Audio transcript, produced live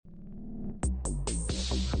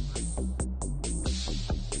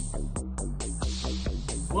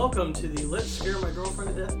Welcome to the Let's Scare My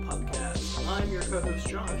Girlfriend to Death podcast. I'm your co-host,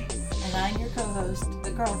 Josh. And I'm your co-host, the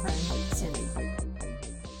girlfriend, Cindy.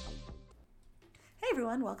 Hey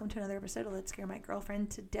everyone, welcome to another episode of Let's Scare My Girlfriend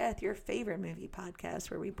to Death, your favorite movie podcast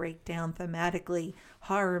where we break down thematically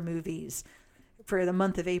horror movies. For the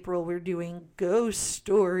month of April, we're doing ghost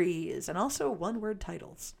stories and also one-word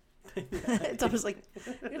titles. It's almost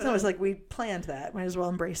like we planned that. Might as well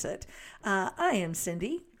embrace it. I am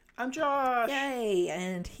Cindy. I'm Josh. Yay!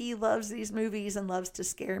 And he loves these movies and loves to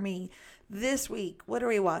scare me. This week, what are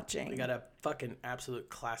we watching? We got a fucking absolute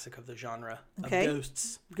classic of the genre of Okay.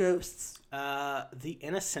 ghosts. Ghosts. The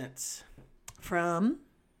Innocents. From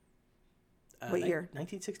what year?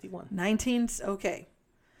 1961. Okay.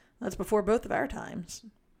 That's before both of our times.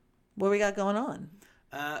 What we got going on?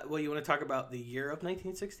 Well, you want to talk about the year of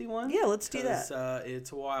 1961? Yeah, let's do that.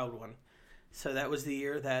 It's a wild one. So that was the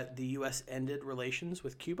year that the U.S. ended relations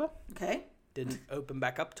with Cuba. Okay. Didn't open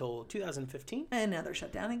back up till 2015. And now they're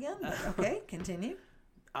shut down again. But okay, continue.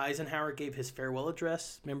 Eisenhower gave his farewell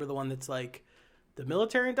address. Remember the one that's like, the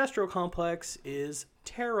military-industrial complex is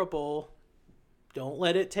terrible. Don't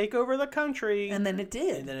let it take over the country. And then it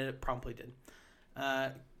did. And then it promptly did.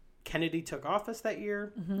 Kennedy took office that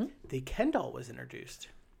year. Mm-hmm. The Ken doll was introduced.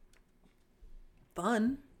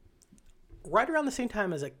 Fun. Right around the same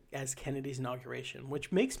time as Kennedy's inauguration,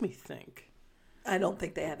 which makes me think. I don't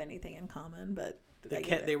think they have anything in common, but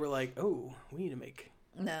They were like, oh, we need to make...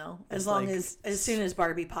 No. It's As soon as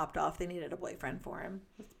Barbie popped off, they needed a boyfriend for him.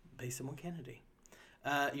 Based him on Kennedy.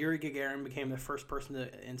 Yuri Gagarin became the first person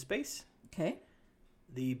in space. Okay.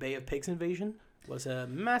 The Bay of Pigs invasion was a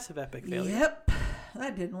massive epic failure. Yep.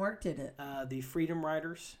 That didn't work, did it? The Freedom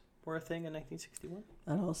Riders were a thing in 1961.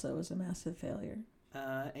 That also was a massive failure.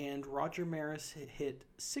 And Roger Maris hit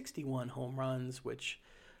 61 home runs, which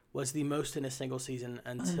was the most in a single season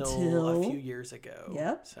until a few years ago.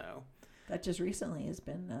 Yep. So that just recently has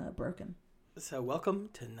been broken. So welcome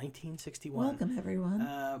to 1961. Welcome,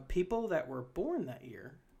 everyone. People that were born that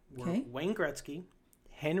year were Okay. Wayne Gretzky,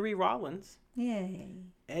 Henry Rollins, Yay.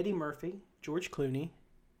 Eddie Murphy, George Clooney,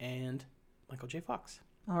 and Michael J. Fox.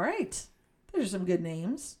 All right. Those are some good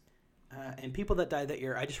names. And people that died that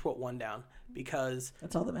year, I just wrote one down because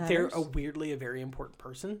That's all that matters. they're weirdly a very important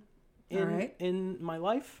person in my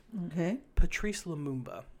life. Okay. Patrice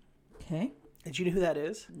Lumumba. Okay. Did you know who that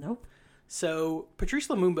is? Nope. So Patrice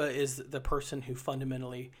Lumumba is the person who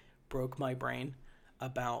fundamentally broke my brain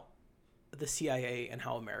about the CIA and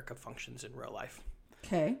how America functions in real life.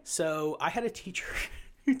 Okay. So I had a teacher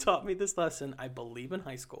who taught me this lesson, I believe in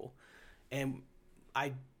high school. And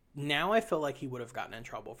now I feel like he would have gotten in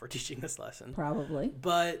trouble for teaching this lesson. Probably.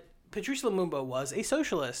 But Patrice Lumumba was a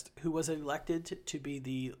socialist who was elected to be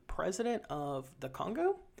the president of the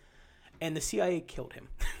Congo, and the CIA killed him.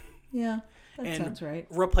 Yeah, that and sounds right.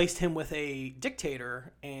 replaced him with a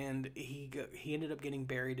dictator, and he ended up getting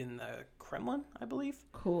buried in the Kremlin, I believe.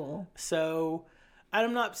 Cool. So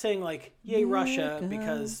I'm not saying like, yay, Russia,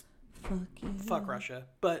 because fuck yeah. Russia.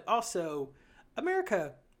 But also,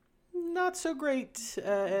 America, not so great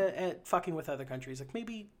at fucking with other countries. Like,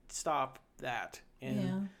 maybe stop that. And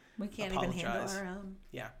yeah, we can't apologize. even handle our own.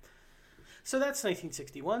 Yeah. So that's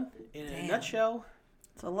 1961 in a nutshell.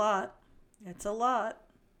 It's a lot. It's a lot.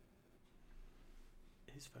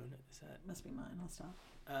 His phone is that? Must be mine. I'll stop.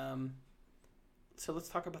 So let's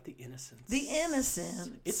talk about The Innocents. The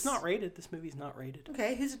Innocents. It's not rated. This movie's not rated.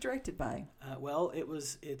 Okay, who's it directed by? Well,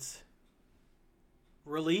 it's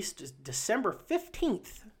released December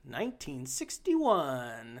 15th,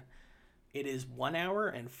 1961. It is 1 hour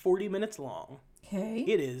and 40 minutes long. Okay.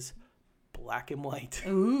 It is black and white.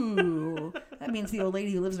 Ooh. That means the old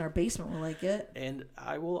lady who lives in our basement will like it. And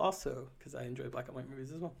I will also, because I enjoy black and white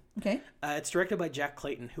movies as well. Okay. It's directed by Jack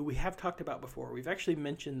Clayton, who we have talked about before. We've actually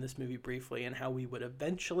mentioned this movie briefly and how we would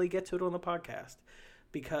eventually get to it on the podcast,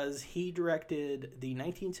 because he directed the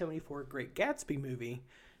 1974 Great Gatsby movie,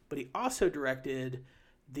 but he also directed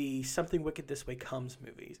the Something Wicked This Way Comes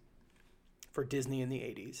movies for Disney in the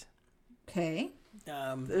 80s. Okay.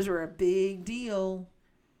 Those were a big deal.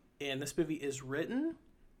 And this movie is written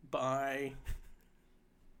by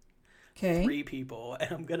Okay. 3 people,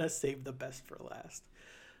 and I'm going to save the best for last.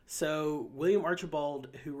 So William Archibald,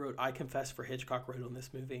 who wrote I Confess for Hitchcock, wrote on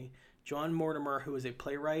this movie. John Mortimer, who was a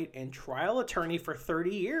playwright and trial attorney for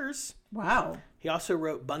 30 years. Wow. He also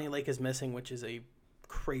wrote Bunny Lake is Missing, which is a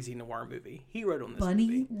crazy noir movie. He wrote on this Bunny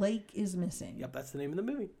movie. Lake is Missing. Yep, that's the name of the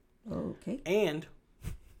movie. Okay. And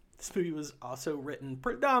this movie was also written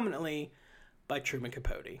predominantly by Truman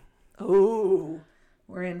Capote. Oh,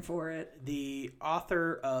 we're in for it. The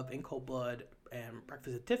author of In Cold Blood and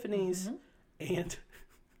Breakfast at Tiffany's, and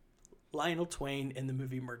Lionel Twain in the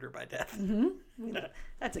movie Murder by Death. Mm-hmm.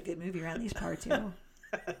 That's a good movie around these parts,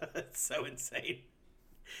 It's so insane.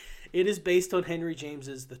 It is based on Henry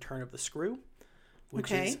James's The Turn of the Screw,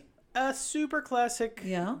 which is a super classic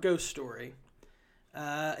ghost story.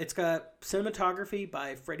 It's got cinematography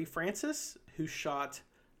by Freddie Francis, who shot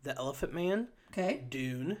The Elephant Man,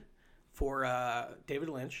 Dune, for David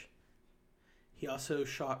Lynch. He also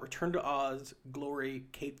shot Return to Oz, Glory,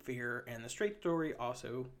 Cape Fear, and The Straight Story.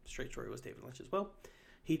 Also, Straight Story was David Lynch as well.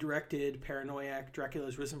 He directed Paranoiac,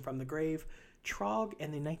 Dracula's Risen from the Grave, Trog,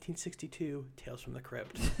 and the 1962 Tales from the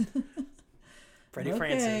Crypt. Freddie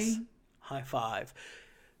Francis, high five.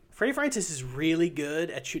 Freddie Francis is really good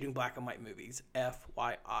at shooting black and white movies.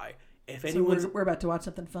 FYI. We're about to watch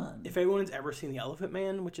something fun. If anyone's ever seen The Elephant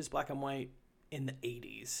Man, which is black and white in the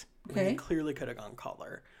 80s, when he clearly could have gone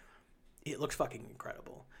color, it looks fucking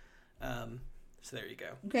incredible. So there you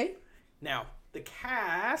go. Okay. Now, the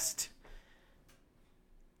cast.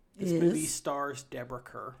 This movie stars Deborah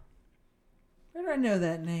Kerr. Where do I know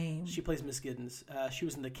that name? She plays Miss Giddens. She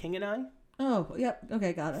was in The King and I. Oh, yep.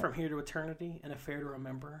 Okay, got it. From Here to Eternity, An Affair to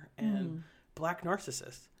Remember, and Black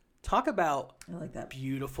Narcissus. Talk about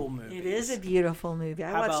beautiful movie. It is a beautiful movie.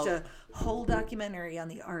 I watched a whole documentary on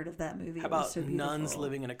the art of that movie. How about nuns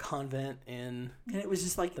living in a convent and it was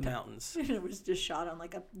just like the mountains. It was just shot on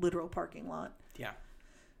like a literal parking lot. Yeah.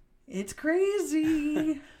 It's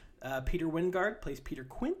crazy. Peter Wingard plays Peter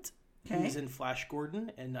Quint. He's in Flash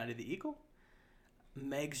Gordon and Night of the Eagle.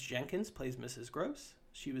 Megs Jenkins plays Mrs. Gross.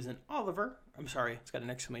 She was in Oliver. I'm sorry, it's got an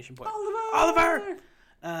exclamation point. Oliver!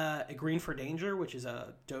 A Green for Danger, which is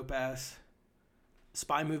a dope-ass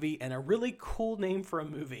spy movie and a really cool name for a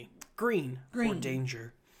movie. Green. For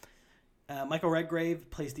Danger. Michael Redgrave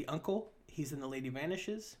plays the uncle. He's in The Lady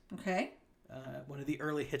Vanishes. Okay. One of the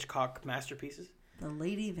early Hitchcock masterpieces. The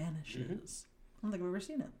Lady Vanishes. I don't think I've ever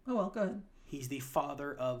seen it. Oh, well, go ahead. He's the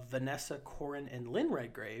father of Vanessa, Corin, and Lynn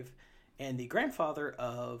Redgrave, and the grandfather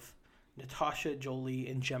of Natasha, Jolie,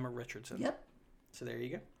 and Gemma Richardson. Yep. So there you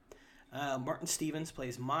go. Martin Stevens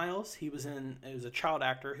plays Miles. He was a child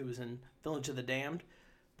actor who was in Village of the Damned,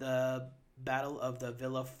 the Battle of the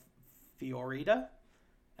Villa Fiorita,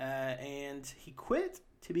 and he quit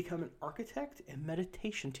to become an architect and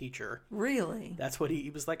meditation teacher. Really? That's what he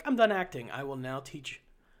was like. I'm done acting. I will now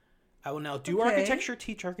do architecture,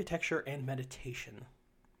 teach architecture, and meditation.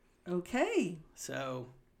 Okay. So,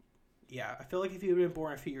 yeah, I feel like if he would have been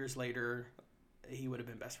born a few years later, he would have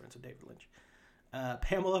been best friends with David Lynch.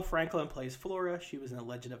 Pamela Franklin plays Flora. She was in The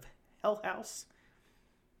Legend of Hell House.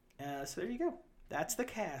 So there you go. That's the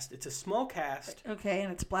cast. It's a small cast. Okay,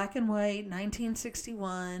 and it's black and white,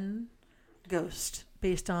 1961, Ghost,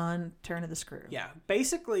 based on Turn of the Screw. Yeah,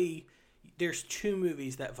 basically, there's two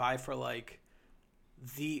movies that vie for, like,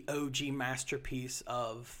 the OG masterpiece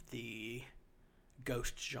of the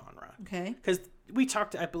ghost genre. Okay. Because we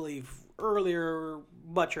talked, I believe,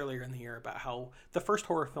 much earlier in the year about how the first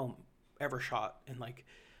horror film ever shot in like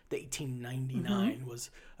the 1899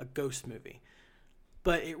 was a ghost movie.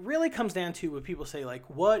 But it really comes down to what people say, like,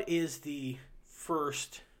 what is the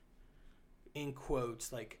first, in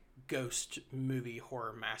quotes, like, ghost movie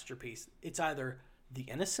horror masterpiece? It's either The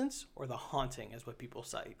Innocents or The Haunting is what people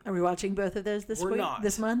cite. Are we watching both of those this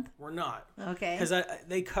month? We're not. Okay. Because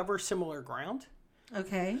they cover similar ground.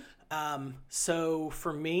 Okay. So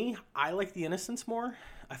for me, I like The Innocents more.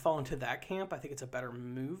 I fall into that camp. I think it's a better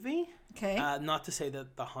movie. Okay. Not to say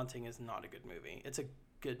that The Haunting is not a good movie. It's a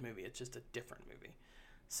good movie. It's just a different movie.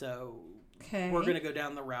 So we're going to go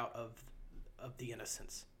down the route of The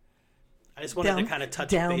Innocents. I just wanted to kind of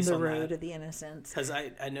touch base on that. Down the road of The Innocents. Because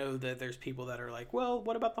I know that there's people that are like, well,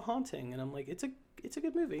 what about The Haunting? And I'm like, it's a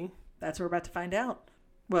good movie. That's what we're about to find out.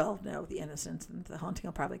 Well, no, The Innocents and The Haunting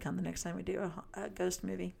will probably come the next time we do a ghost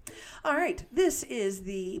movie. All right. This is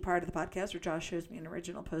the part of the podcast where Josh shows me an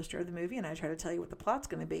original poster of the movie, and I try to tell you what the plot's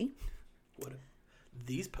going to be. What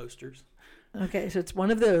these posters? Okay, so it's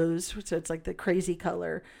one of those. So it's like the crazy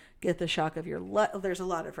color. Get the shock of your there's a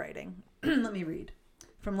lot of writing. Let me read.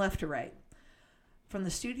 From left to right. From the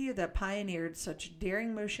studio that pioneered such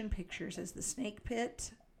daring motion pictures as The Snake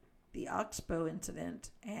Pit, The Oxbow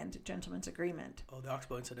Incident, and Gentleman's Agreement. Oh, The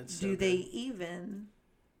Oxbow Incident. Do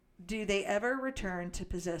they ever return to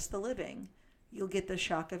possess the living? You'll get the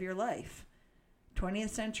shock of your life. 20th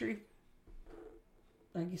century,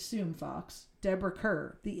 I assume Fox. Deborah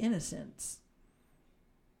Kerr, The Innocents.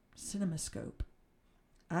 CinemaScope.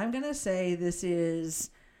 I'm going to say this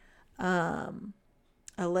is a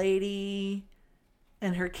lady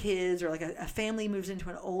and her kids, or like a family moves into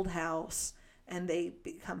an old house and they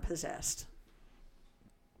become possessed.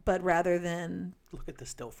 but rather than Look at the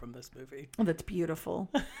still from this movie. oh, that's beautiful.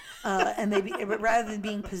 But rather than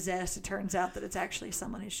being possessed, it turns out that it's actually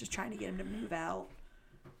someone who's just trying to get him to move out,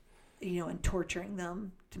 and torturing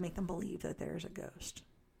them to make them believe that there's a ghost.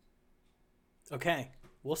 Okay,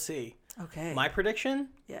 we'll see. Okay. My prediction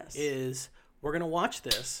Yes. is we're going to watch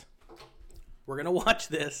this. We're going to watch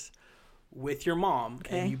this with your mom,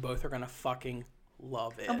 Okay. and you both are going to fucking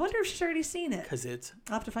love it. I wonder if she's already seen it. Because it's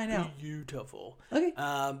I'll have to find out. beautiful. Okay.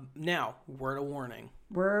 Now, word of warning.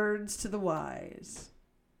 Words to the wise.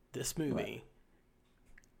 This movie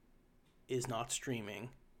is not streaming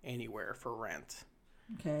anywhere for rent.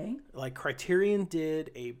 Okay. Like, Criterion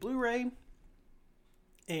did a Blu-ray,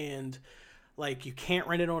 and, like, you can't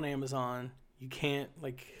rent it on Amazon. You can't,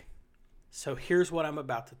 like... So here's what I'm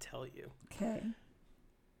about to tell you. Okay.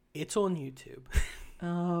 It's on YouTube.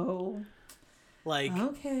 Oh. Like,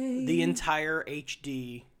 Okay. the entire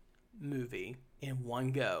HD movie in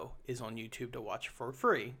one go is on YouTube to watch for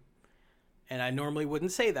free. And I normally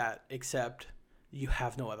wouldn't say that, except you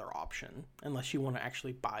have no other option unless you want to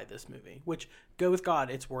actually buy this movie, which, go with God,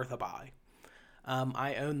 it's worth a buy.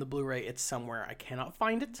 I own the Blu-ray. It's somewhere. I cannot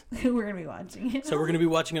find it. We're going to be watching it. So we're going to be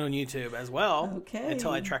watching it on YouTube as well. Okay.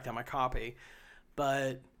 Until I track down my copy.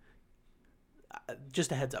 But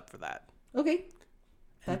just a heads up for that. Okay.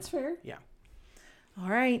 That's fair. Yeah. All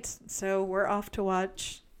right. So we're off to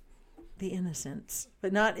watch The Innocents.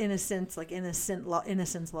 But not innocence like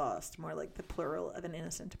innocence lost. More like the plural of an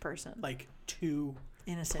innocent person. Like 2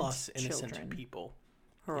 innocent plus innocent children people.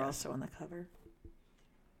 who are Yes. also on the cover.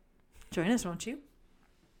 Join us, won't you?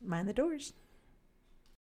 Mind the doors.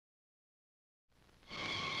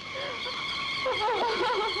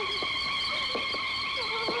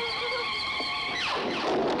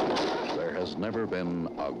 There has never been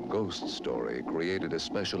a ghost story created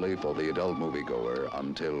especially for the adult moviegoer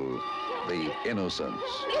until The Innocents.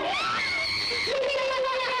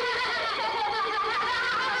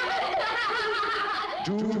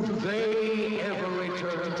 Do they ever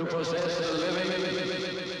return to possess the living?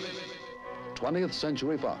 20th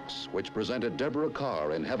Century Fox, which presented Deborah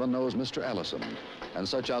Carr in Heaven Knows Mr. Allison, and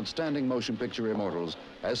such outstanding motion picture immortals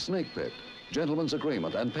as Snake Pit, Gentleman's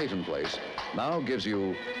Agreement, and Peyton Place, now gives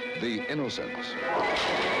you The Innocents.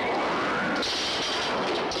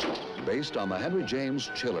 Based on the Henry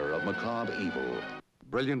James chiller of macabre evil.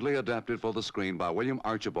 Brilliantly adapted for the screen by William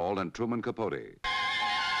Archibald and Truman Capote.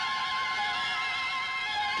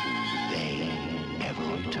 Do they ever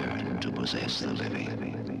return to possess the living?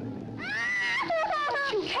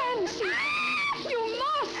 You can see. You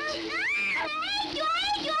must. I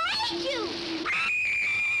hate you.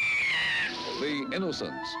 The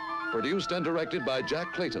Innocents, produced and directed by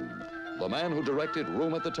Jack Clayton, the man who directed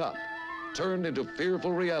Room at the Top, turned into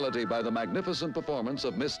fearful reality by the magnificent performance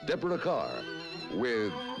of Miss Deborah Carr,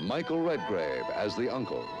 with Michael Redgrave as the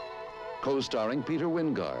uncle, co-starring Peter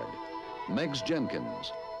Wingard, Meggs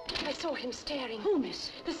Jenkins. I saw him staring. Who,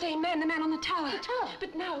 miss? The same man, the man on the tower. The tower?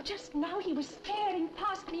 But now, just now, he was staring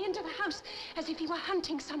past me into the house as if he were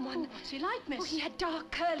hunting someone. What's he like, miss? Oh, he had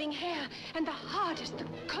dark, curling hair and the hardest, the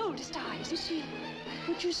coldest eyes. Is he...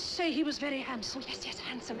 Would you say he was very handsome? Oh, yes, yes,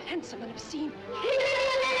 handsome and obscene.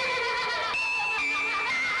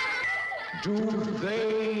 Do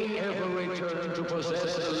they ever return to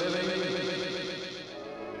possess the living?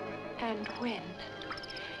 And when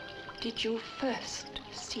did you first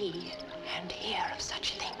see and hear of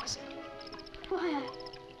such things? Why,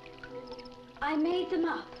 I made them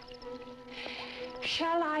up.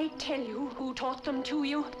 Shall I tell you who taught them to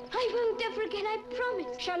you? I won't ever again, I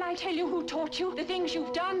promise. Shall I tell you who taught you? The things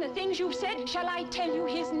you've done, the things you've said? Shall I tell you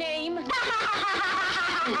his name?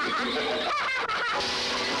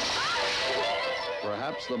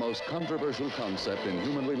 Perhaps the most controversial concept in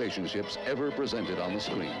human relationships ever presented on the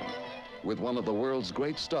screen, with one of the world's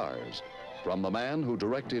great stars, from the man who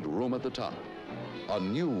directed Room at the Top, a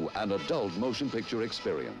new and adult motion picture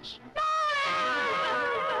experience.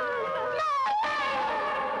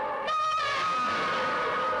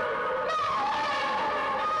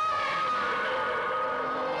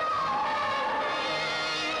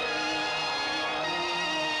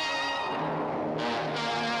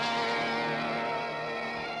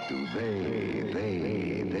 Do they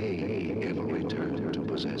ever return to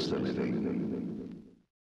possess the living?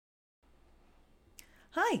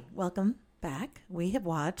 Hi, welcome back. We have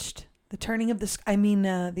watched The Turning of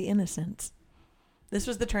the The Innocents. This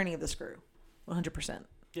was The Turning of the Screw, 100%.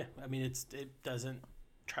 Yeah, I mean, it doesn't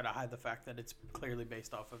try to hide the fact that it's clearly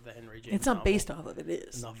based off of the Henry James It's not novel, based off of it, it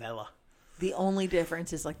is. novella. The only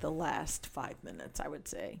difference is like the last 5 minutes, I would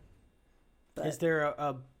say. But Is there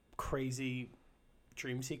a crazy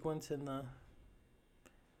dream sequence in the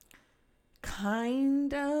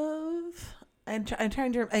kind of. I'm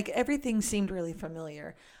trying to, like, everything seemed really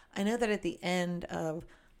familiar. I know that at the end of,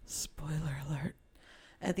 spoiler alert,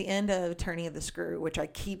 at the end of Turning of the Screw, which I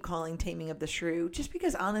keep calling Taming of the Shrew, just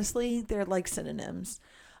because honestly, they're like synonyms.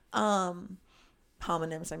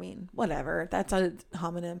 Homonyms, I mean, whatever. That's a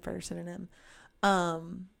homonym for a synonym.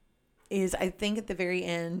 Is I think at the very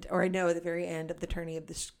end, or I know at the very end of the Turning of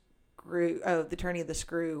the Screw,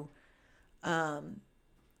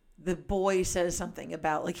 the boy says something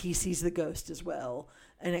about, like, he sees the ghost as well,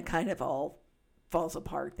 and it kind of all falls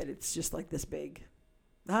apart, that it's just like this big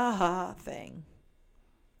thing.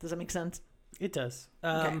 Does that make sense? It does.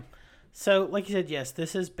 Okay. So, like you said, yes,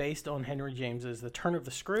 this is based on Henry James's The Turn of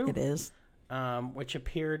the Screw. It is. Which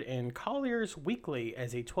appeared in Collier's Weekly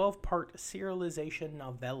as a 12-part serialization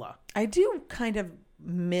novella. I do kind of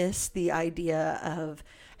miss the idea of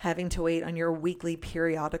having to wait on your weekly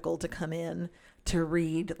periodical to come in to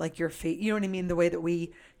read, like, your you know what I mean? The way that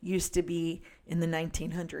we used to be in the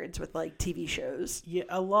 1900s with, like, TV shows. Yeah,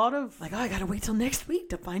 a lot of... Like, oh, I gotta wait till next week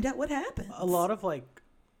to find out what happens. A lot of, like,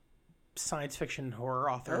 science fiction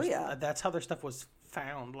horror authors. Oh, yeah. That's how their stuff was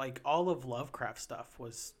found. Like, all of Lovecraft stuff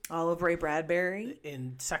was... All of Ray Bradbury.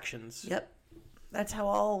 In sections. Yep. That's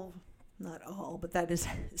how not all, but that is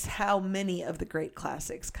how many of the great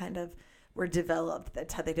classics kind of were developed.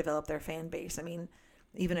 That's how they developed their fan base. I mean,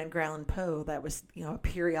 even Edgar Allan Poe, that was, a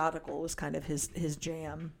periodical was kind of his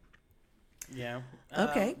jam. Yeah.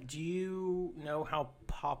 Okay. Do you know how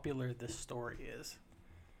popular this story is?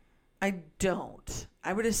 I don't.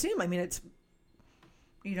 I would assume, I mean, it's,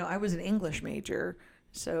 I was an English major,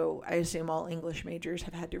 so I assume all English majors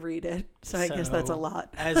have had to read it. So I guess that's a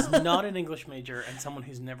lot. As not an English major and someone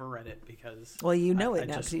who's never read it, because well, it now I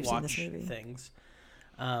because you've seen this movie. Things.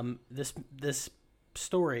 This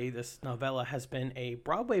story, this novella, has been a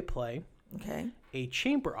Broadway play, okay, a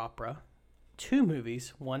chamber opera, 2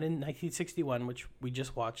 movies, one in 1961, which we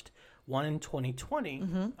just watched, one in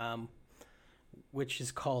 2020, which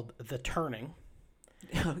is called The Turning.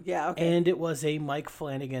 Oh, yeah, okay. And it was a Mike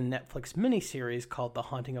Flanagan Netflix miniseries called The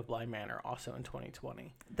Haunting of Bly Manor, also in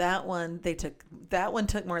 2020. That one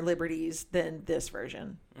took more liberties than this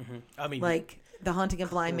version. Mm-hmm. I mean, like The Haunting of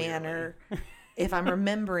Bly Manor, if I'm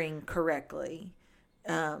remembering correctly,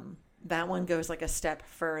 that one goes like a step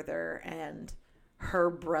further, and her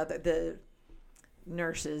brother, the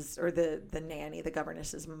nurses or the nanny, the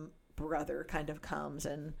governess's brother, kind of comes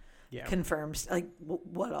and confirms like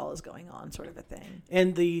what all is going on, sort of a thing.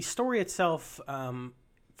 And the story itself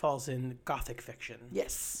falls in Gothic fiction.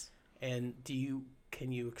 Yes. And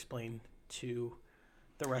can you explain to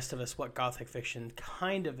the rest of us what Gothic fiction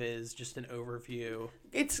kind of is? Just an overview.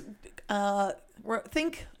 It's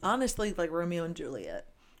think honestly like Romeo and Juliet,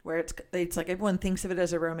 where it's like everyone thinks of it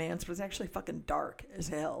as a romance, but it's actually fucking dark as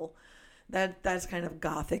hell. That's kind of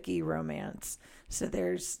Gothic-y romance. So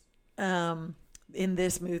there's in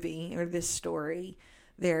this movie or this story,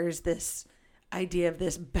 there's this idea of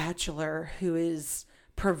this bachelor who is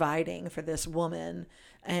providing for this woman,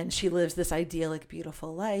 and she lives this idyllic,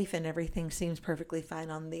 beautiful life, and everything seems perfectly fine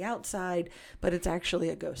on the outside, but it's actually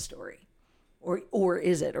a ghost story. Or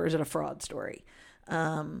is it? Or is it a fraud story?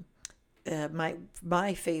 My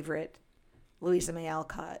favorite Louisa May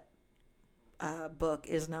Alcott book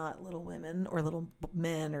is not Little Women or Little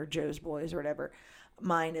Men or Joe's Boys or whatever.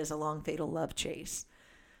 Mine is A Long Fatal Love Chase,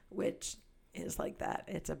 which is like that.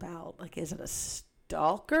 It's about, like, is it a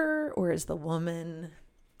stalker or is the woman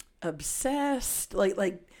obsessed?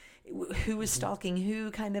 Like who is stalking who,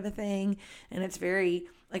 kind of a thing. And it's very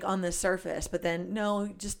like on the surface, but then no,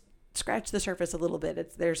 just scratch the surface a little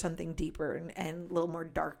bit. There's something deeper and a little more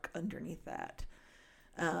dark underneath that.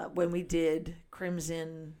 When we did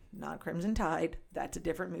not Crimson Tide, that's a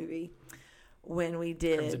different movie. When we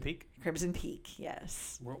did Crimson Peak,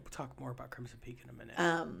 yes. We'll talk more about Crimson Peak in a minute.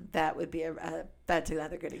 That would be that's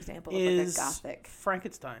another good example of like a Gothic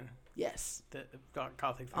Frankenstein. Yes, the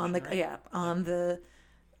Gothic fiction, on the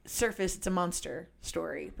surface it's a monster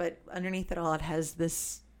story, but underneath it all it has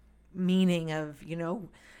this meaning of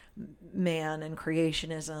man and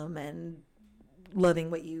creationism and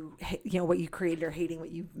loving what you what you created or hating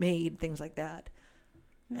what you made, things like that.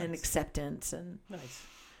 Nice. And acceptance and nice.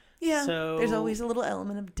 Yeah, so, there's always a little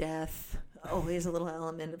element of death, always a little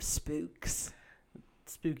element of spooks.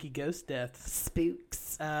 Spooky ghost deaths.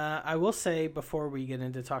 Spooks. I will say, before we get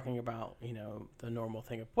into talking about, the normal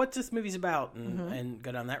thing of what this movie's about and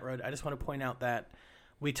go down that road, I just want to point out that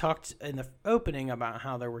we talked in the opening about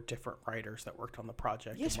how there were different writers that worked on the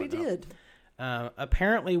project. Yes, we did.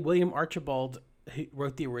 Apparently, William Archibald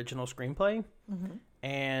wrote the original screenplay,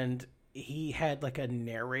 and he had like a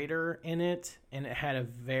narrator in it, and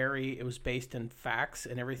it was based in facts,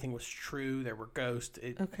 and everything was true. There were ghosts.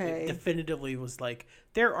 It definitively was like,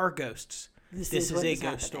 there are ghosts. This is a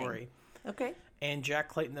ghost story. Okay. And Jack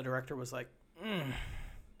Clayton, the director, was like,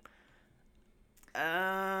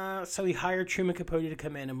 so he hired Truman Capote to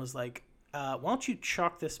come in and was like, why don't you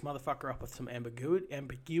chalk this motherfucker up with some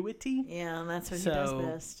ambiguity? Yeah, and that's what he does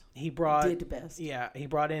best. He brought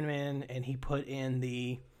him in, and he put in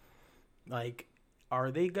the, like,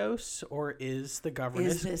 are they ghosts, or is the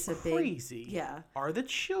governess crazy? Are the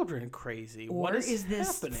children crazy? Or what is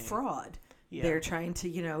this happening? Fraud? Yeah. They're trying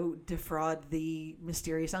to, defraud the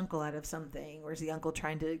mysterious uncle out of something, or is the uncle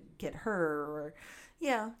trying to get her, or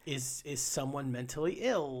is someone mentally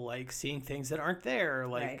ill, like seeing things that aren't there,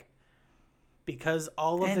 like. Right. Because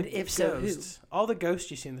all of all the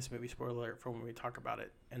ghosts you see in this movie, spoiler alert for when we talk about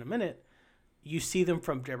it in a minute, you see them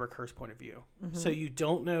from Deborah Kerr's point of view. Mm-hmm. So you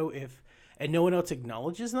don't know and no one else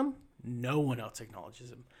acknowledges them. No one else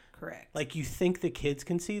acknowledges them. Correct. Like, you think the kids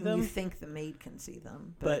can see them. You think the maid can see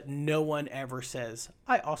them. But no one ever says,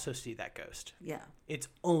 I also see that ghost. Yeah. It's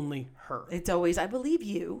only her. It's always, I believe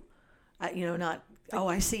you. Not,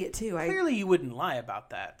 I see it too. Clearly you wouldn't lie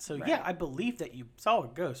about that. So, yeah, I believe that you saw a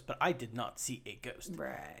ghost, but I did not see a ghost.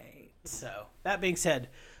 Right. So, that being said,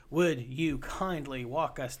 would you kindly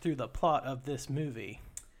walk us through the plot of this movie?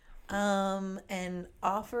 And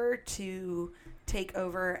offer to take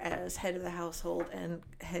over as head of the household and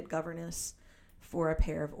head governess for a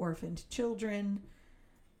pair of orphaned children.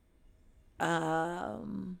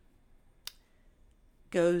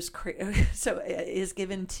 Is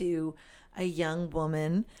given to a young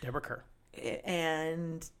woman, Deborah Kerr,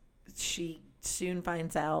 and she soon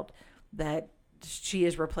finds out that she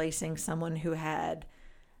is replacing someone who had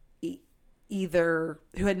who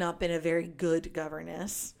had not been a very good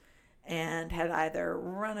governess and had either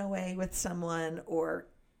run away with someone or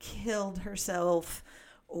killed herself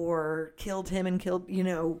or killed him and killed,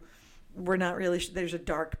 we're not really sure. There's a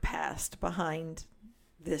dark past behind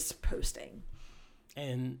this posting.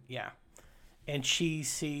 And and she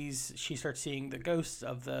starts seeing the ghosts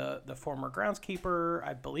of the former groundskeeper.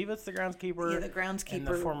 I believe it's the groundskeeper. Yeah, the groundskeeper. And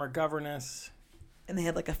the former governess. And they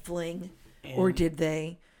had like a fling. Or did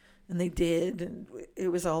they? And they did. And it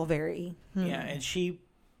was all very... Yeah, and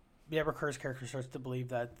Deborah Kerr's character starts to believe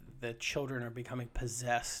that the children are becoming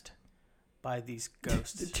possessed by these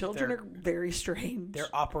ghosts. The children are very strange. They're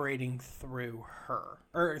operating through her,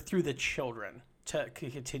 or through the children, to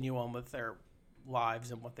continue on with their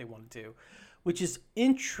lives and what they want to do, which is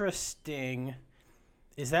interesting.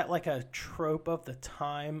 Is that like a trope of the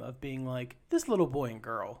time of being like, this little boy and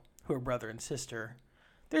girl who are brother and sister,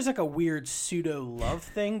 there's like a weird pseudo love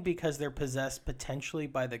thing because they're possessed potentially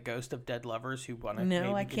by the ghost of dead lovers who want to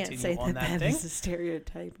I can't say that is a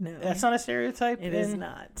stereotype. No, that's not a stereotype. It is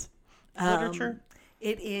not literature.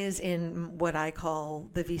 It is in what I call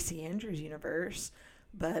the V.C. Andrews universe,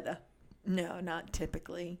 but no, not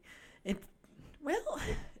typically. It's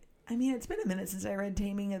been a minute since I read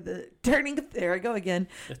There I go again.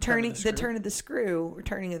 The turn of the screw, or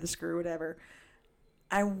Turning of the Screw, whatever.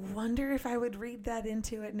 I wonder if I would read that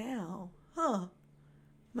into it now.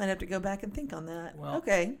 Might have to go back and think on that. Well,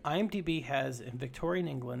 okay. IMDb has, in Victorian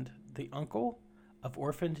England, the uncle of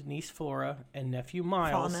orphaned niece Flora and nephew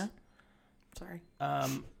Miles. Fauna. Sorry.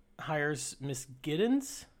 Hires Miss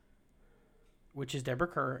Giddens, which is Deborah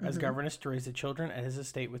Kerr, as governess to raise the children at his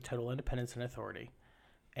estate with total independence and authority.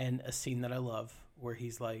 And a scene that I love where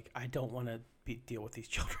he's like, I don't want to deal with these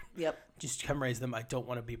children. Yep. Just come raise them. I don't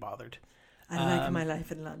want to be bothered. I like my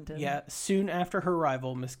life in London. Yeah. Soon after her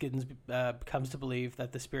arrival, Miss Giddens comes to believe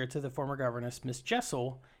that the spirits of the former governess, Miss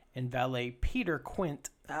Jessel, and valet Peter Quint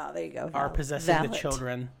there you go. are possessing the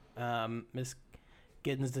children. Miss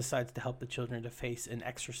Giddens decides to help the children to face and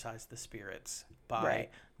exorcise the spirits by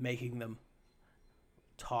making them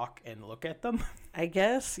talk and look at them. I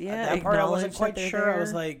guess, yeah. That part I wasn't quite sure. There. I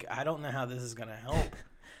was like, I don't know how this is going to help.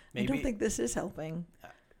 Maybe, I don't think this is helping.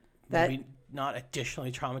 Maybe not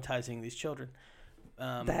additionally traumatizing these children.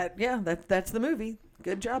 That's the movie.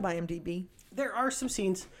 Good job, IMDb. There are some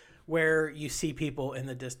scenes where you see people in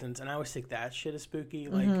the distance, and I always think that shit is spooky.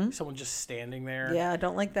 Like someone just standing there. Yeah, I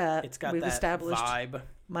don't like that. It's got We've that established vibe.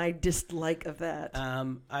 My dislike of that.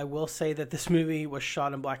 I will say that this movie was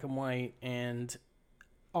shot in black and white, and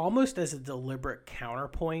almost as a deliberate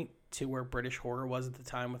counterpoint to where British horror was at the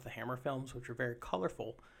time with the Hammer films, which were very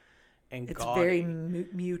colorful and it's gaudy. Very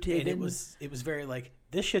muted. And it was very like,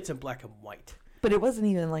 this shit's in black and white. But it wasn't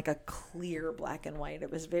even like a clear black and white. It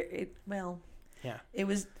was yeah.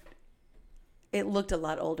 It looked a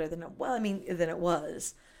lot older than it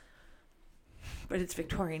was. But it's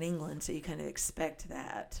Victorian England, so you kind of expect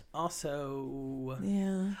that. Also,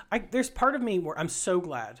 Yeah. there's part of me where I'm so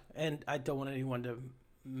glad, and I don't want anyone to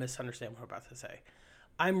misunderstand what I'm about to say.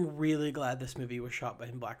 I'm really glad this movie was shot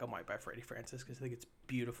in black and white by Freddie Francis, because I think it's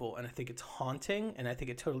beautiful, and I think it's haunting, and I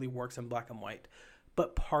think it totally works in black and white.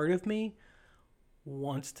 But part of me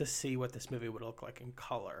wants to see what this movie would look like in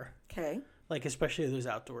color. Okay. Like, especially those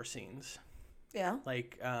outdoor scenes. Yeah.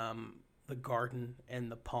 Like, the garden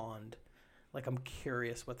and the pond. Like, I'm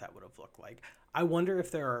curious what that would have looked like. I wonder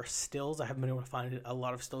if there are stills. I haven't been able to find a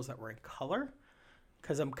lot of stills that were in color,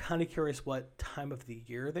 because I'm kind of curious what time of the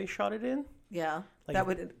year they shot it in. Yeah. Like, that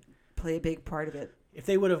would play a big part of it. If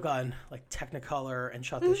they would have gone, like, Technicolor and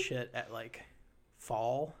shot this shit at, like,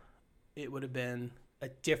 fall, it would have been a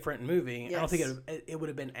different movie. Yes. I don't think it would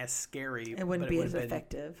have been as scary. It wouldn't be as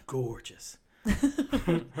effective. Gorgeous.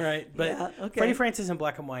 Right? But yeah, okay. Freddie Francis in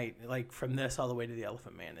black and white, like, from this all the way to The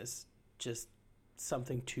Elephant Man, is just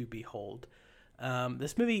something to behold.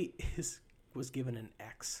 This movie was given an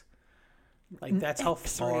X. Like, that's how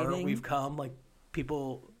far rating? we've come. Like,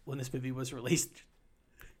 people, when this movie was released,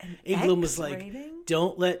 An England was X like, rating?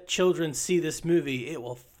 don't let children see this movie. It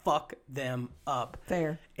will fuck them up.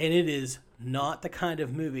 Fair. And it is not the kind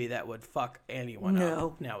of movie that would fuck anyone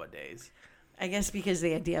up nowadays. I guess because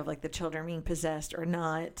the idea of like the children being possessed or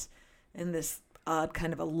not, and this odd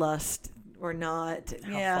kind of a lust or not.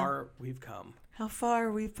 How far we've come. How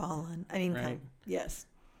far we've fallen. I mean, Right. Yes.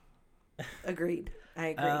 Agreed. I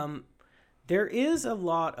agree. There is a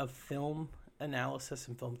lot of film analysis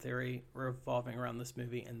and film theory revolving around this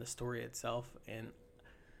movie and the story itself. And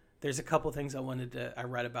there's a couple things I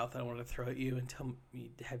read about that I wanted to throw at you and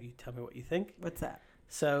have you tell me what you think. What's that?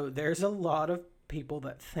 So there's a lot of people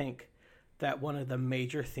that think that one of the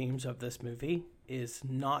major themes of this movie is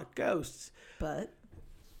not ghosts, But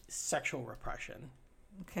sexual repression.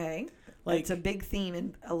 okay, Like, it's a big theme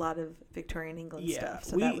in a lot of Victorian England stuff,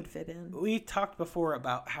 so that would fit in. We talked before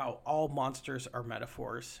about how all monsters are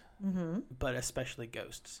metaphors, but especially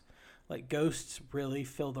ghosts. Like, ghosts really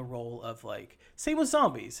fill the role of, like, same with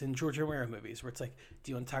zombies in George Romero movies, where it's like,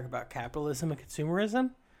 do you want to talk about capitalism and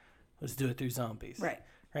consumerism? Let's do it through zombies. Right.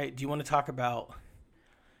 Right? Do you want to talk about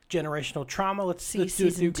generational trauma? Let's do it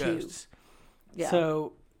season through 2. ghosts. Yeah.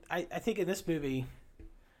 So I think in this movie,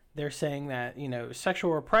 they're saying that,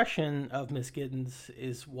 sexual repression of Miss Giddens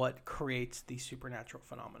is what creates the supernatural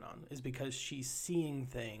phenomenon, is because she's seeing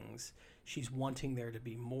things. She's wanting there to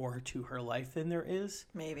be more to her life than there is.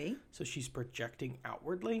 Maybe. So she's projecting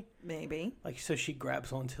outwardly. Maybe. Like, so she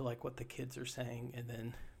grabs onto, like, what the kids are saying and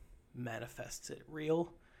then manifests it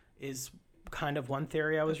real, is kind of one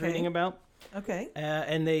theory I was reading about. Okay.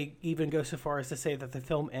 And they even go so far as to say that the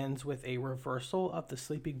film ends with a reversal of the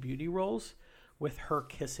Sleeping Beauty roles, with her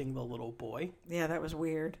kissing the little boy. Yeah, that was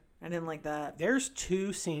weird. I didn't like that. There's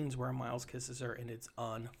 2 scenes where Miles kisses her, and it's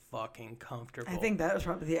unfucking comfortable. I think that was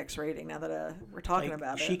probably the X rating. Now that we're talking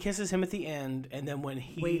about it, she kisses him at the end, and then when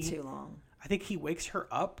way too long. I think he wakes her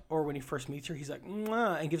up, or when he first meets her, he's like,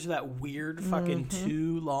 mwah, and gives her that weird fucking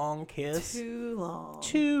too long kiss. Too long.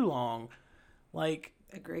 Too long. Like,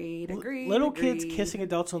 Agreed. Little kids kissing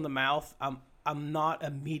adults on the mouth, I'm not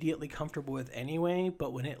immediately comfortable with anyway,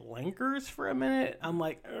 but when it lingers for a minute, I'm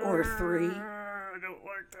like, Or 3. I don't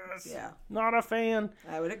like this. Yeah. Not a fan.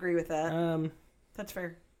 I would agree with that. That's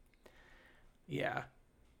fair. Yeah.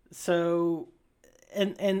 So,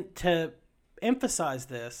 and to emphasize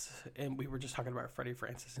this, and we were just talking about Freddie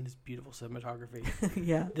Francis and his beautiful cinematography.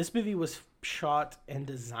 Yeah. This movie was shot and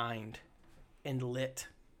designed and lit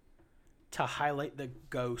to highlight the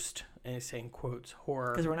ghost, and it's saying quotes,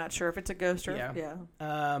 horror. Because we're not sure if it's a ghost or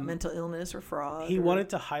mental illness or fraud. He wanted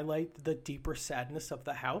to highlight the deeper sadness of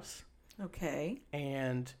the house. Okay.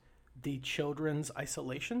 And the children's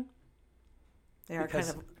isolation. They are kind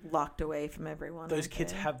of locked away from everyone. Those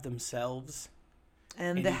kids have themselves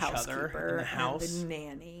and the housekeeper in the house, and the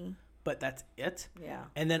nanny. But that's it. Yeah.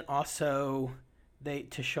 And then also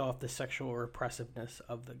to show off the sexual repressiveness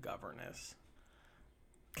of the governess.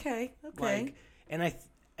 Okay. Like, and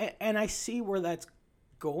I see where that's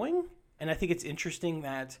going, and I think it's interesting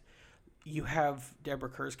that you have Deborah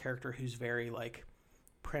Kerr's character who's very, like,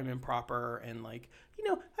 prim and proper, and, like,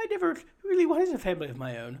 I never really wanted a family of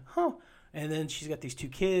my own, and then she's got these 2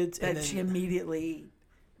 kids, that and then she immediately,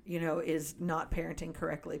 is not parenting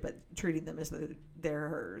correctly, but treating them as though they're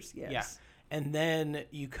hers. Yes. Yeah. And then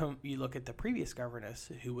you look at the previous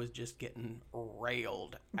governess who was just getting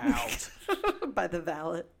railed out by the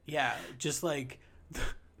valet. Yeah, just like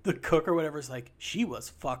the cook or whatever is like, she was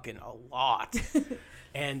fucking a lot.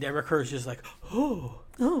 And Deborah Kerr's just like, oh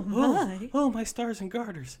my stars and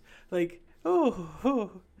garters. Like,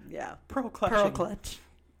 oh. Yeah. Pearl clutching. Pearl clutch.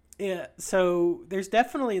 Yeah, so there's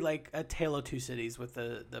definitely like a Tale of Two Cities with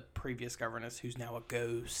the previous governess who's now a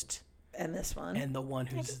ghost. And this one. And the one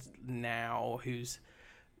who's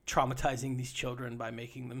traumatizing these children by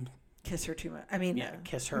making them kiss her too much. I mean,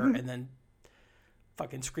 kiss her and then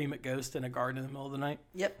fucking scream at ghost in a garden in the middle of the night.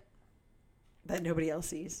 Yep. That nobody else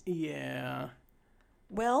sees. Yeah.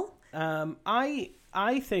 Well, I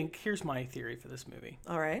think here's my theory for this movie.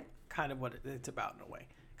 All right. Kind of what it's about in a way,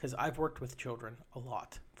 because I've worked with children a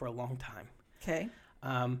lot for a long time. Okay.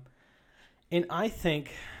 And I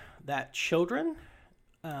think that children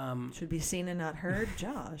should be seen and not heard.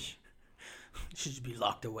 Josh should just be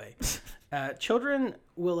locked away. Children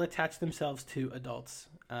will attach themselves to adults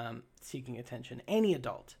seeking attention. Any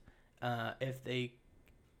adult, if they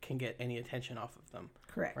can get any attention off of them.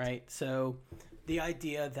 Correct. Right. So the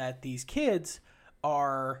idea that these kids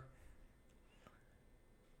are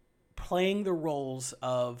playing the roles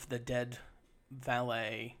of the dead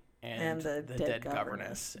valet and the dead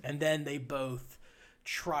governess. And then they both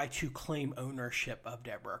try to claim ownership of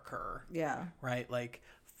Deborah Kerr. Yeah. Right? Like,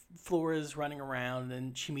 Flora's running around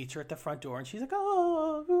and she meets her at the front door and she's like,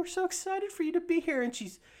 oh, we're so excited for you to be here. And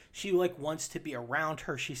she like wants to be around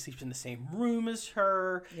her. She sleeps in the same room as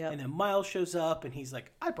her. Yep. And then Miles shows up and he's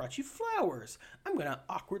like, I brought you flowers. I'm going to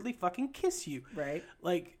awkwardly fucking kiss you. Right.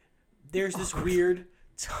 Like, there's this weird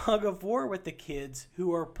tug of war with the kids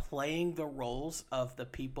who are playing the roles of the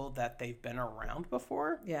people that they've been around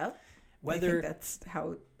before. Yeah. Whether I think that's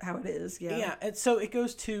how it is. Yeah. Yeah. And so it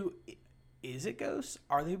goes to, is it ghosts?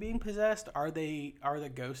 Are they being possessed? Are the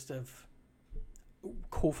ghosts of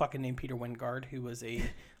cool fucking name Peter Wyngarde, who was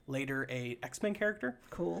later a X-Men character?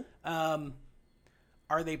 Cool.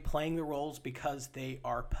 Are they playing the roles because they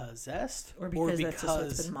are possessed? Or because that's just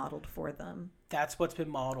what's been modeled for them? That's what's been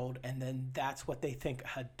modeled, and then that's what they think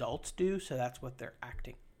adults do, so that's what they're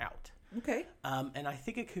acting out. Okay. And I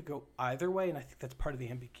think it could go either way, and I think that's part of the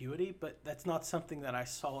ambiguity, but that's not something that I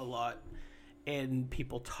saw a lot in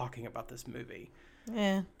people talking about this movie.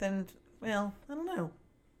 Yeah, then, well, I don't know.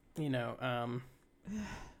 You know,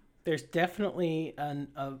 there's definitely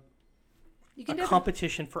a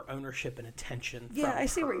competition for ownership and attention. Yeah, I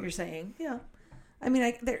see what you're saying. Yeah. I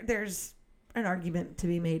mean, there's an argument to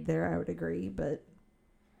be made there, I would agree, but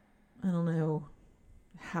I don't know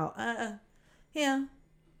how. Yeah.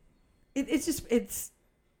 It's just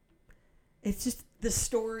the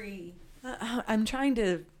story. I'm trying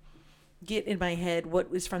to get in my head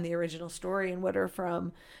what was from the original story and what are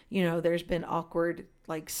from, there's been awkward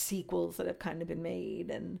like sequels that have kind of been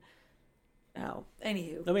made and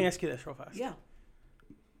anywho. Let me ask you this real fast. Yeah.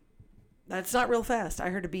 That's not real fast. I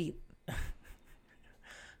heard a beat.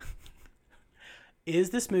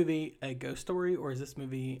 Is this movie a ghost story or is this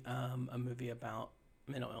movie a movie about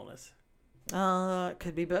mental illness? It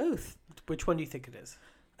could be both. Which one do you think it is?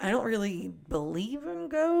 I don't really believe in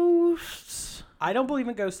ghosts. I don't believe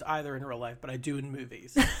in ghosts either in real life, but I do in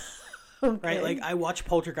movies. Okay. Right? Like, I watch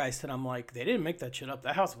Poltergeist and I'm like, they didn't make that shit up.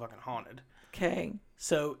 That house is fucking haunted. Okay.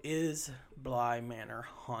 So is Bly Manor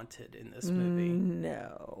haunted in this movie?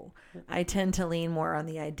 No. I tend to lean more on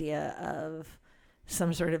the idea of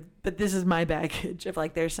some sort of, but this is my baggage, of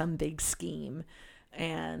like there's some big scheme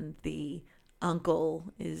and the uncle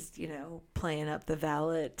is, playing up the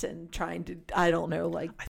valet and trying to, I don't know, like.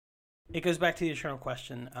 It goes back to the eternal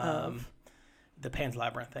question of the Pan's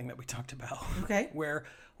Labyrinth thing that we talked about. Okay. Where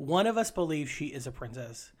one of us believes she is a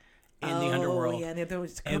princess in the underworld. Yeah, there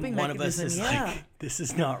was and one of us is like, this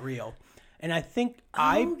is not real. And I think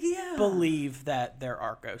I believe that there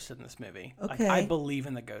are ghosts in this movie. Okay. Like, I believe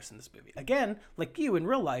in the ghosts in this movie. Again, like you in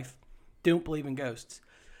real life, don't believe in ghosts.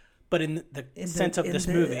 But in the sense of this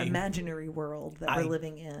movie, imaginary world that we're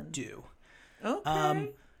living in, do. Okay.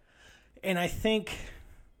 And I think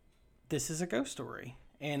this is a ghost story,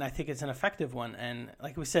 and I think it's an effective one. And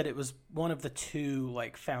like we said, it was one of the two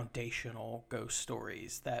like foundational ghost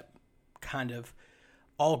stories that kind of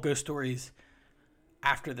all ghost stories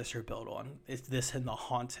after this are built on. It's this and The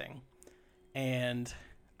Haunting, and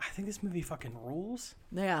I think this movie fucking rules.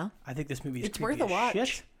 Yeah, I think this movie is worth a watch.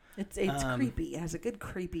 Shit. It's creepy. It has a good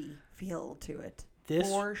creepy feel to it.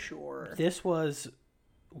 For sure. This was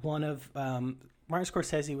one of Martin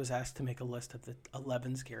Scorsese was asked to make a list of the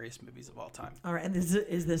 11 scariest movies of all time. All right, and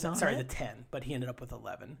is this on? Sorry, it? the 10, but he ended up with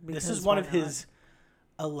 11. Because this is one of his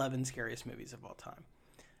 11 scariest movies of all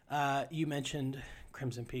time. You mentioned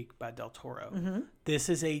Crimson Peak by Del Toro. Mm-hmm. This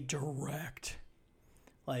is a direct,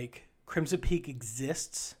 like, Crimson Peak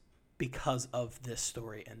exists because of this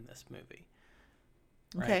story in this movie.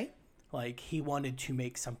 Right? Okay. Like, he wanted to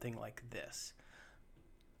make something like this.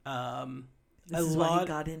 This is why he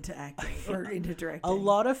got into acting or into directing. A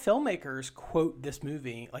lot of filmmakers quote this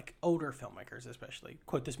movie, like older filmmakers especially,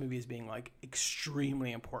 quote this movie as being like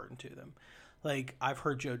extremely important to them. Like I've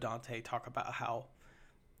heard Joe Dante talk about how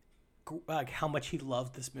much he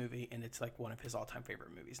loved this movie, and it's like one of his all-time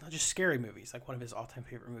favorite movies. Not just scary movies, like one of his all-time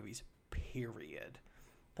favorite movies, period.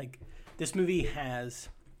 Like this movie has,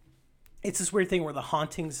 it's this weird thing where the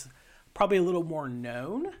hauntings probably a little more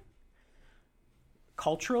known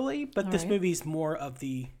culturally, but this movie's more of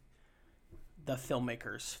the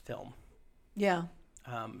filmmaker's film. Yeah.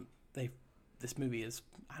 This movie is,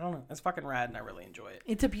 I don't know, it's fucking rad, and I really enjoy it.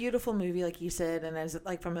 It's a beautiful movie, like you said, and as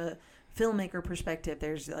like from a filmmaker perspective,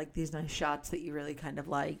 there's like these nice shots that you really kind of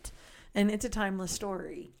liked, and it's a timeless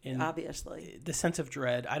story, obviously. The sense of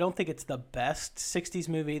dread. I don't think it's the best 60s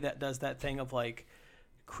movie that does that thing of like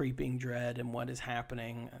creeping dread and what is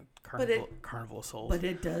happening. Carnival of Souls. But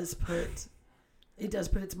it does put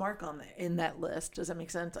its mark on in that list. Does that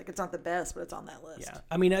make sense? Like it's not the best, but it's on that list. Yeah,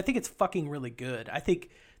 I mean, I think it's fucking really good. I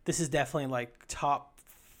think this is definitely like top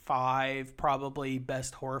 5 probably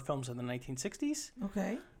best horror films of the 1960s.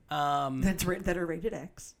 Okay. That are rated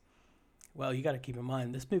X. Well, you got to keep in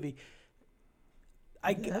mind this movie.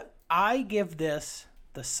 I give this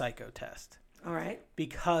the Psycho test. All right.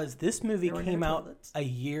 Because this movie came out a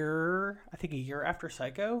year after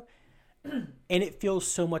Psycho, and it feels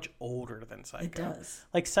so much older than Psycho. It does.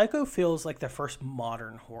 Like Psycho feels like the first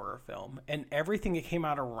modern horror film, and everything that came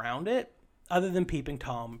out around it, other than Peeping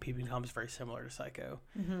Tom is very similar to Psycho.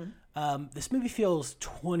 Mm-hmm. This movie feels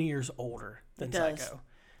 20 years older than Psycho.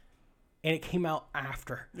 And it came out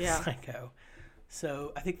after Psycho.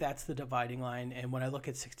 So I think that's the dividing line. And when I look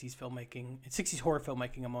at 60s filmmaking, 60s horror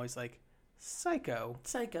filmmaking, I'm always like, Psycho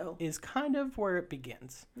is kind of where it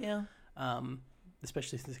begins. Yeah.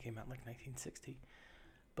 Especially since it came out in like 1960.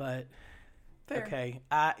 But fair. Okay,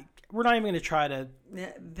 we're not even going to try to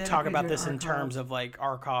talk about this in terms of like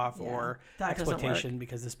Arkoff or exploitation,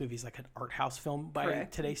 because this movie is like an art house film by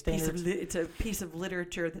today's standards. It's a piece of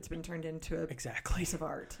literature that's been turned into a piece of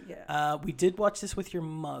art. Yeah. We did watch this with your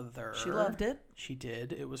mother. She loved it. She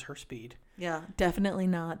did. It was her speed. Yeah, definitely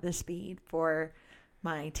not the speed for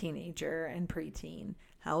my teenager and preteen.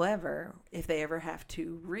 However, if they ever have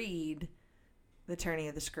to read The Turning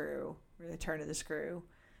of the Screw or The Turn of the Screw,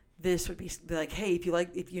 this would be like, hey, if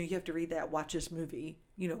you have to read that, watch this movie,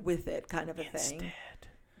 with it, kind of a thing.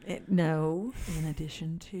 In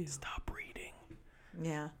addition to. Stop reading.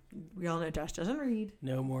 Yeah. We all know Josh doesn't read.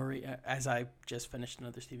 No more, as I just finished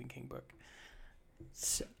another Stephen King book.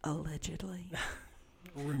 So, allegedly.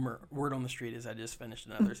 Word on the street is I just finished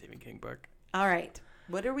another Stephen King book. All right.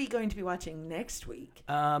 What are we going to be watching next week?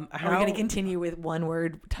 Are we going to continue with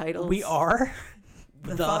one-word titles? We are.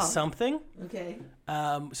 The something. Okay.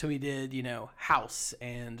 So we did, House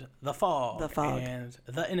and The Fog. And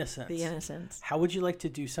The Innocents. How would you like to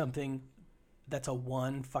do something that's a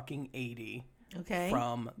 180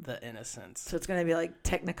 from The Innocents? So it's going to be like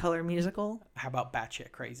Technicolor musical? How about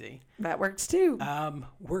Batshit Crazy? That works too.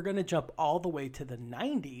 We're going to jump all the way to the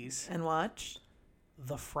 90s. And watch?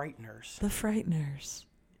 The Frighteners. The Frighteners.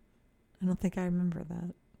 I don't think I remember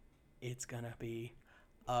that. It's going to be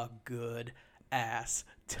a good ass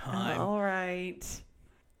time. All right.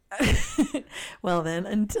 Well then,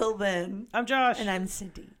 until then, I'm Josh. And I'm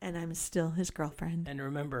Cindy. And I'm still his girlfriend. And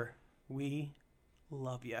remember, we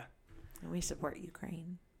love you. And we support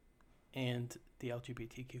Ukraine. And the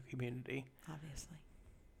LGBTQ community. Obviously.